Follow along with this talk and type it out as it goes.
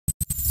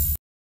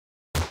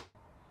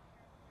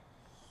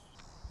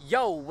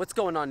Yo, what's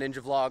going on, Ninja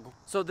Vlog?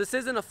 So this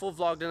isn't a full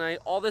vlog tonight.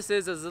 All this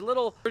is a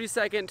little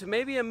 30-second to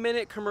maybe a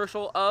minute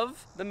commercial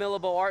of the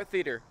Millibo Art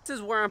Theater. This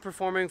is where I'm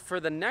performing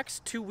for the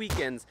next 2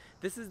 weekends.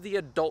 This is the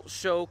adult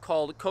show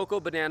called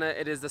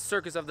COCOBANANA. It is the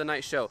Circus of the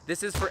Night show.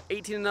 This is for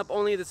 18 and up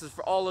only. This is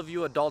for all of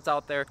you adults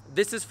out there.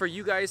 This is for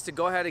you guys to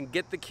go ahead and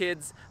get the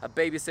kids a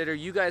babysitter.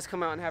 You guys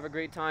come out and have a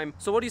great time.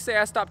 So what do you say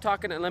I stop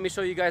talking and let me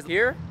show you guys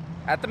here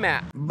at the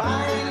mat.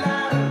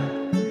 Bye.